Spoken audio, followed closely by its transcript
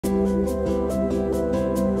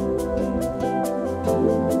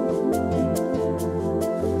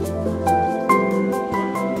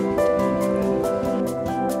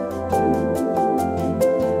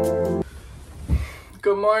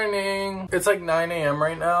morning. It's like 9 a.m.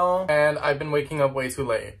 right now and I've been waking up way too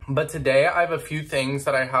late. But today I have a few things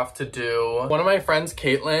that I have to do. One of my friends,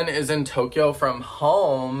 Caitlin, is in Tokyo from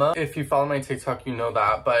home. If you follow my TikTok, you know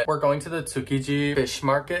that. But we're going to the Tsukiji fish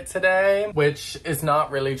market today, which is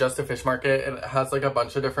not really just a fish market. It has like a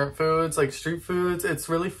bunch of different foods, like street foods. It's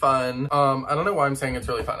really fun. I don't know why I'm saying it's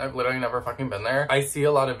really fun. I've literally never fucking been there. I see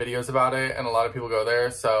a lot of videos about it and a lot of people go there,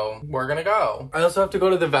 so we're gonna go. I also have to go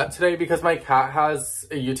to the vet today because my cat has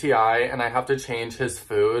a UTI and I have to change his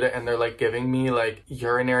food, and they're like giving me like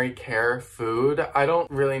urinary care food. I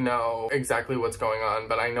don't really know exactly what's going on,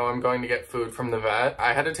 but I know I'm going to get food from the vet.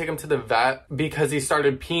 I had to take him to the vet because he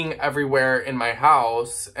started peeing everywhere in my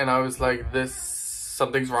house, and I was like,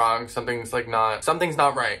 something's wrong, something's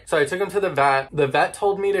not right. So I took him to the vet. The vet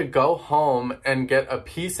told me to go home and get a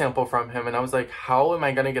pee sample from him, and I was like, how am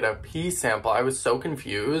I gonna get a pee sample? I was so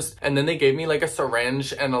confused. And then they gave me like a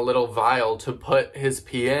syringe and a little vial to put his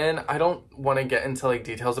pee in. I don't want to get into like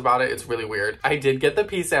details about it. It's really weird. I did get the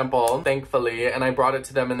pee sample, thankfully, and I brought it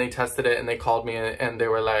to them and they tested it and they called me and they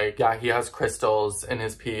were like, yeah, he has crystals in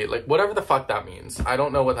his pee. Like whatever the fuck that means. I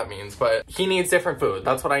don't know what that means, but he needs different food.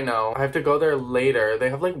 That's what I know. I have to go there later. They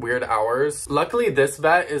have like weird hours. Luckily this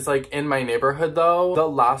vet is like in my neighborhood though. The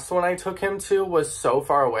last one I took him to was so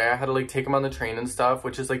far away. I had to like take him on the train and stuff,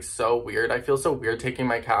 which is like so weird. I feel so weird taking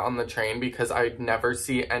my cat on the train because I never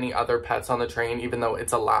see any other pets on the train even though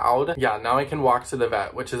it's allowed. Yeah, now I can walk to the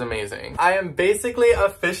vet, which is amazing. I am basically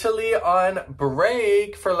officially on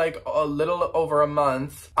break for like a little over a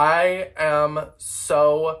month. I am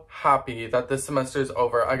so happy that this semester is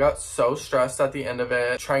over. I got so stressed at the end of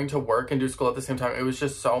it, trying to work and do school at the same time. It was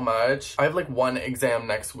just so much. I have like one exam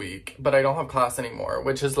next week, but I don't have class anymore,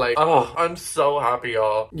 which is like, oh, I'm so happy,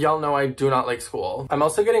 y'all. Y'all know I do not like school. I'm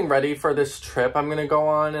also getting ready for this trip I'm gonna go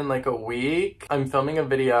on in like a week. I'm filming a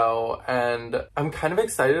video and I'm kind of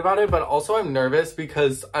excited about it, but also I'm nervous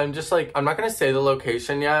because I'm just like, I'm not gonna say the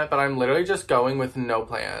location yet, but I'm literally just going with no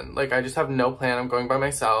plan. Like I just have no plan. I'm going by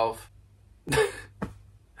myself.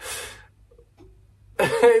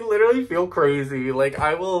 I literally feel crazy. Like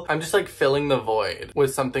I'm just like filling the void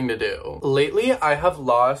with something to do. Lately, I have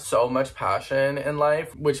lost so much passion in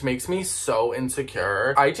life, which makes me so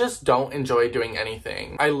insecure. I just don't enjoy doing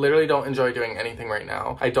anything. I literally don't enjoy doing anything right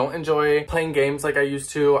now. I don't enjoy playing games like I used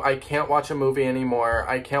to. I can't watch a movie anymore.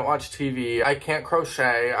 I can't watch TV. I can't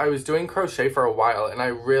crochet. I was doing crochet for a while and I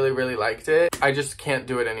really, really liked it. I just can't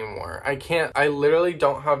do it anymore. I literally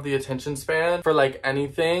don't have the attention span for like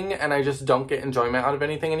anything, and I just don't get enjoyment out of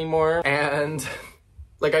anything anymore. And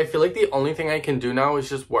like I feel like the only thing I can do now is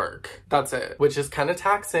just work. That's it, which is kind of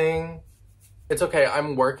taxing. It's okay,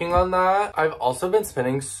 I'm working on that. I've also been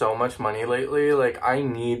spending so much money lately. Like I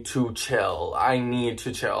need to chill. I need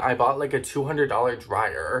to chill. I bought like a $200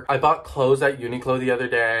 dryer. I bought clothes at Uniqlo the other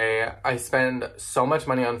day. I spend so much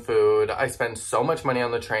money on food. I spend so much money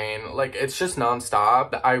on the train. Like it's just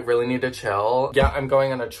nonstop. I really need to chill. Yeah, I'm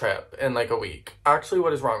going on a trip in like a week. Actually,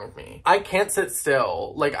 what is wrong with me? I can't sit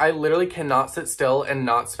still. Like I literally cannot sit still and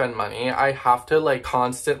not spend money. I have to like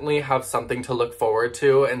constantly have something to look forward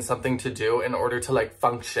to and something to do in order to like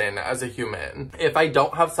function as a human. If I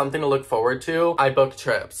don't have something to look forward to, I book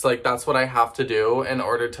trips. Like that's what I have to do in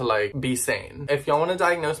order to like be sane. If y'all want to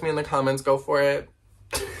diagnose me in the comments, go for it.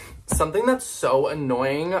 Something that's so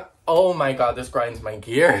annoying, oh my god, this grinds my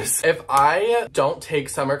gears. If I don't take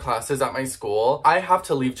summer classes at my school, I have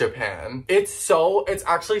to leave Japan. It's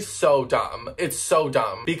actually so dumb. It's so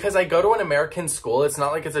dumb. Because I go to an American school. It's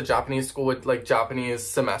not like it's a Japanese school with like Japanese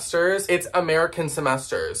semesters. It's American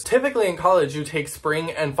semesters. Typically in college, you take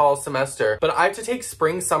spring and fall semester, but I have to take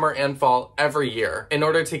spring, summer, and fall every year in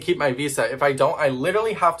order to keep my visa. If I don't, I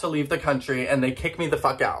literally have to leave the country and they kick me the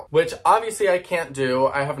fuck out, which obviously I can't do.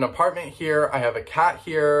 I have an apartment here. I have a cat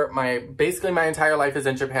here. Basically my entire life is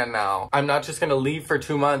in Japan now. I'm not just gonna leave for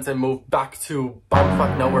 2 months and move back to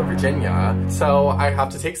bumfuck nowhere, Virginia. So I have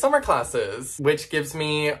to take summer classes, which gives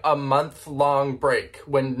me a month-long break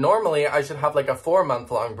when normally I should have like a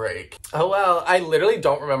 4-month-long break. Oh well, I literally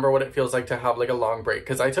don't remember what it feels like to have like a long break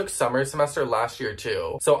because I took summer semester last year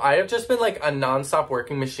too. So I have just been like a non-stop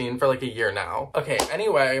working machine for like a year now. Okay,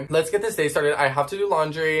 anyway, let's get this day started. I have to do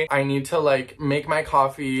laundry. I need to like make my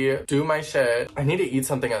coffee, do my shit. I need to eat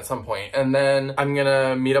something at some point, and then I'm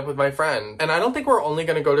gonna meet up with my friend. And I don't think we're only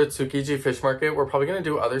gonna go to Tsukiji Fish Market. We're probably gonna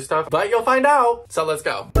do other stuff, but you'll find out. So let's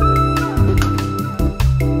go.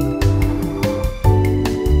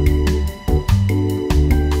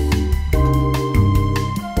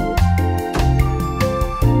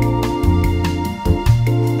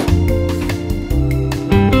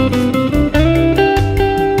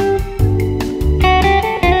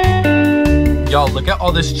 Y'all, look Look at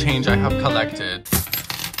all this change I have collected.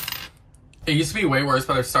 It used to be way worse,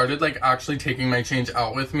 but I've started like actually taking my change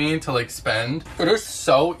out with me to like spend. It is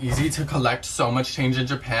so easy to collect so much change in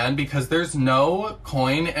Japan because there's no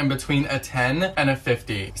coin in between a 10 and a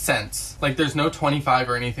 50 cents. Like there's no 25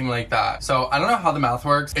 or anything like that. So I don't know how the math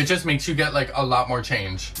works. It just makes you get like a lot more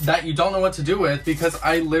change that you don't know what to do with because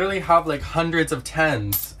I literally have like hundreds of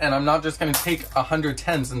tens and I'm not just gonna take 100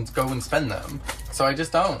 tens and go and spend them. So I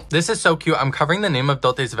just don't. This is so cute. I'm covering the name of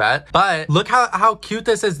Dote's vet, but look how cute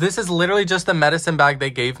this is. This is literally just the medicine bag they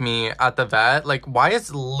gave me at the vet. Like, why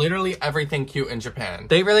is literally everything cute in Japan?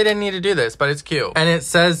 They really didn't need to do this, but it's cute. And it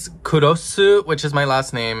says Kurosu, which is my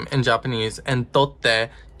last name in Japanese, and Dote-chan.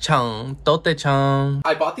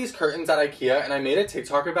 I bought these curtains at IKEA and I made a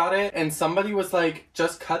TikTok about it and somebody was like,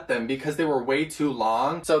 just cut them because they were way too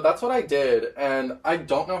long. So that's what I did and I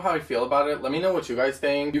don't know how I feel about it. Let me know what you guys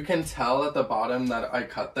think. You can tell at the bottom that I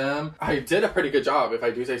cut them. I did a pretty good job if I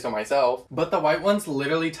do say so myself, but the white ones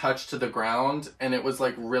literally touched to the ground and it was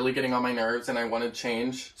like really getting on my nerves and I wanted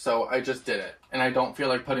change. So I just did it. And I don't feel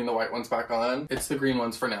like putting the white ones back on. It's the green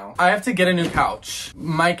ones for now. I have to get a new couch.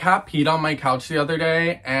 My cat peed on my couch the other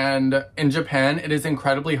day, and in Japan, it is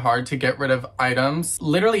incredibly hard to get rid of items.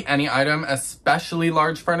 Literally any item, especially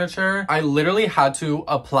large furniture. I literally had to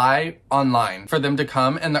apply online for them to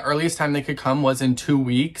come, and the earliest time they could come was in 2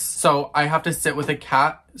 weeks. So I have to sit with a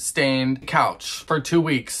cat-stained couch for 2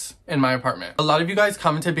 weeks in my apartment. A lot of you guys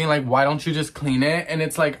commented being like, why don't you just clean it? And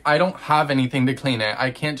it's like, I don't have anything to clean it.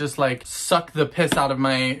 I can't just like suck the piss out of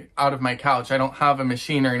my couch. I don't have a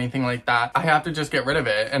machine or anything like that. I have to just get rid of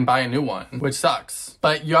it and buy a new one, which sucks.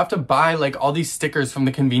 But you have to buy like all these stickers from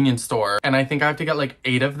the convenience store. And I think I have to get like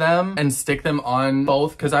 8 of them and stick them on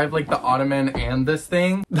both because I have like the ottoman and this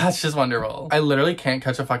thing. That's just wonderful. I literally can't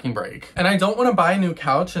catch a fucking break. And I don't want to buy a new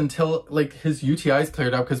couch until like his UTI is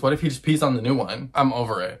cleared up because what if he just pees on the new one? I'm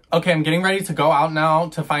over it. Okay, I'm getting ready to go out now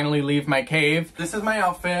to finally leave my cave. This is my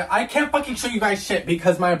outfit. I can't fucking show you guys shit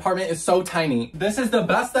because my apartment is so tiny. This is the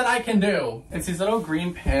best that I can do. It's these little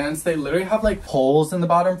green pants. They literally have like holes in the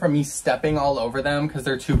bottom from me stepping all over them because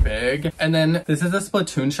they're too big. And then this is a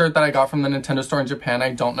Splatoon shirt that I got from the Nintendo store in Japan.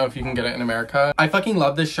 I don't know if you can get it in America. I fucking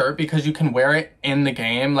love this shirt because you can wear it in the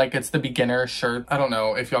game. Like it's the beginner shirt. I don't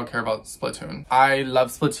know if y'all care about Splatoon. I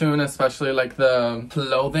love Splatoon, especially like the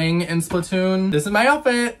clothing in Splatoon. This is my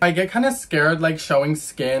outfit. I get kind of scared like showing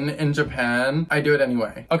skin in Japan. I do it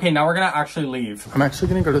anyway. Okay, now we're gonna actually leave. I'm actually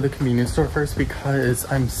gonna go to the convenience store first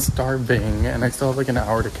because I'm starving and I still have like an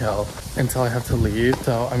hour to kill until I have to leave.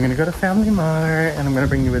 So I'm gonna go to Family Mart and I'm gonna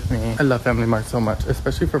bring you with me. I love Family Mart so much,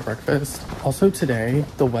 especially for breakfast. Also today,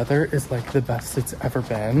 the weather is like the best it's ever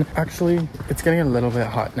been. Actually, it's getting a little bit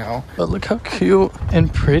hot now, but look how cute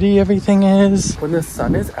and pretty everything is. When the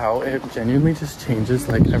sun is out, it genuinely just changes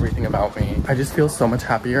like everything about me. I just feel so much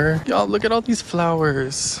happier. Y'all, look at all these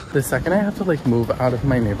flowers. The second I have to like move out of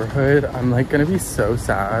my neighborhood, I'm like gonna be so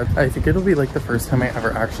sad. I think it'll be like the first time I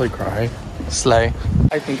ever actually cry. Slay.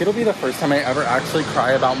 I think it'll be the first time I ever actually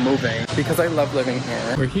cry about moving because I love living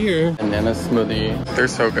here. We're here. Banana smoothie. They're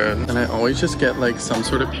so good. And I always just get like some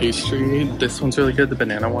sort of pastry. This one's really good, the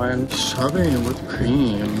banana one. Strawberry and whipped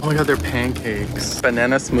cream. Oh my god, they're pancakes.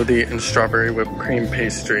 Banana smoothie and strawberry whipped cream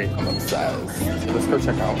pastry. I'm obsessed. Let's go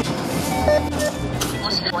check out.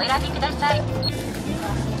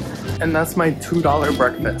 And that's my $2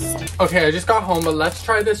 breakfast. Okay, I just got home, but let's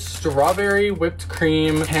try this strawberry whipped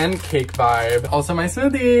cream pancake vibe. Also my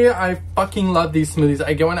smoothie. I fucking love these smoothies.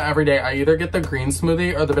 I get one every day. I either get the green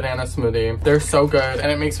smoothie or the banana smoothie. They're so good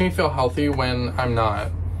and it makes me feel healthy when I'm not.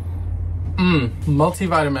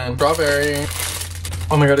 Multivitamin. Strawberry.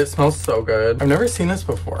 Oh my god, it smells so good. I've never seen this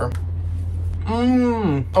before.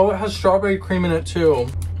 Oh, it has strawberry cream in it too.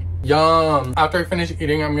 Yum. After I finish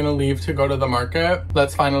eating, I'm gonna leave to go to the market.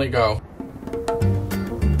 Let's finally go.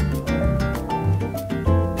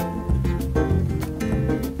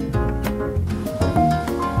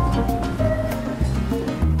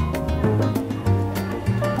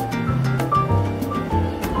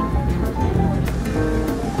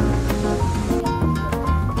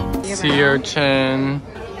 Sea urchin.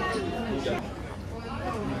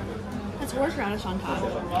 Horseradish on top.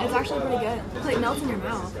 It's actually pretty good. It's like melts in your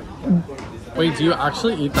mouth. Wait, do you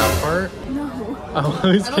actually eat that part? No. Oh, I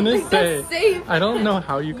was gonna say. That's safe. I don't know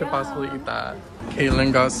how you could possibly eat that.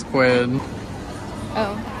 Caitlin got squid.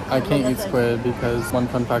 Oh. I can't eat squid because one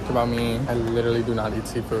fun fact about me, I literally do not eat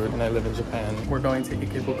seafood and I live in Japan. We're going to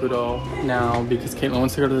Ikebukuro now because Caitlin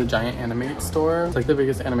wants to go to the giant Animate store. It's like the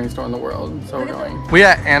biggest anime store in the world, so we're going. We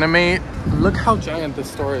at Animate. Look how giant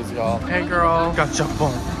this store is, y'all. Hey girl.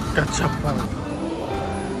 Gachapon. Gachapon.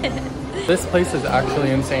 This place is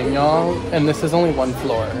actually insane, y'all. And this is only 1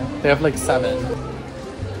 floor. They have like 7.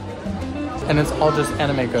 And it's all just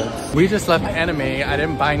anime goods. We just left anime. I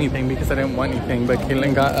didn't buy anything because I didn't want anything, but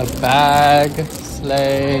Caitlin got a bag.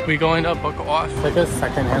 Slay. We going to Book Off. Like a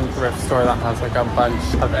secondhand thrift store that has like a bunch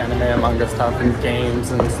of anime and manga stuff and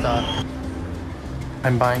games and stuff.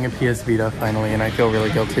 I'm buying a PS Vita finally, and I feel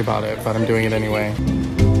really guilty about it, but I'm doing it anyway.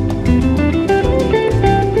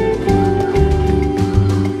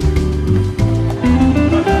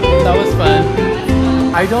 That was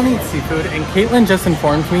fun. I don't eat seafood, and Caitlin just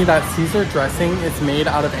informed me that Caesar dressing is made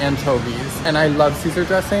out of anchovies, and I love Caesar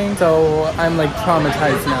dressing, so I'm like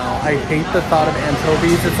traumatized now. I hate the thought of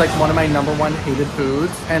anchovies. It's like one of my #1 hated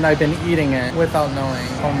foods, and I've been eating it without knowing.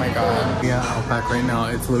 Oh my god. Yeah, Outback right now.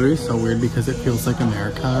 It's literally so weird because it feels like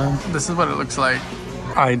America. This is what it looks like.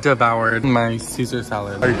 I devoured my Caesar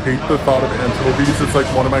salad. I hate the thought of anchovies. It's like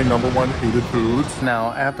one of my #1 hated foods. Now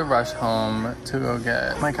I have to rush home to go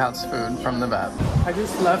get my cat's food from the vet. I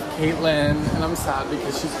just left Caitlin and I'm sad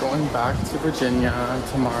because she's going back to Virginia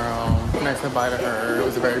tomorrow. And I said bye to her. It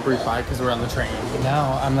was a very brief bye because we're on the train.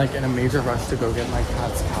 Now I'm like in a major rush to go get my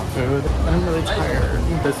cat's cat food. And I'm really tired.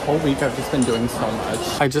 This whole week I've just been doing so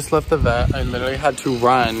much. I just left the vet. I literally had to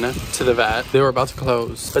run to the vet. They were about to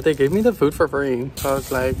close, but they gave me the food for free. So I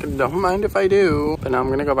was like, don't mind if I do. But now I'm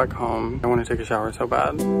gonna go back home. I want to take a shower so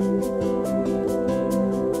bad.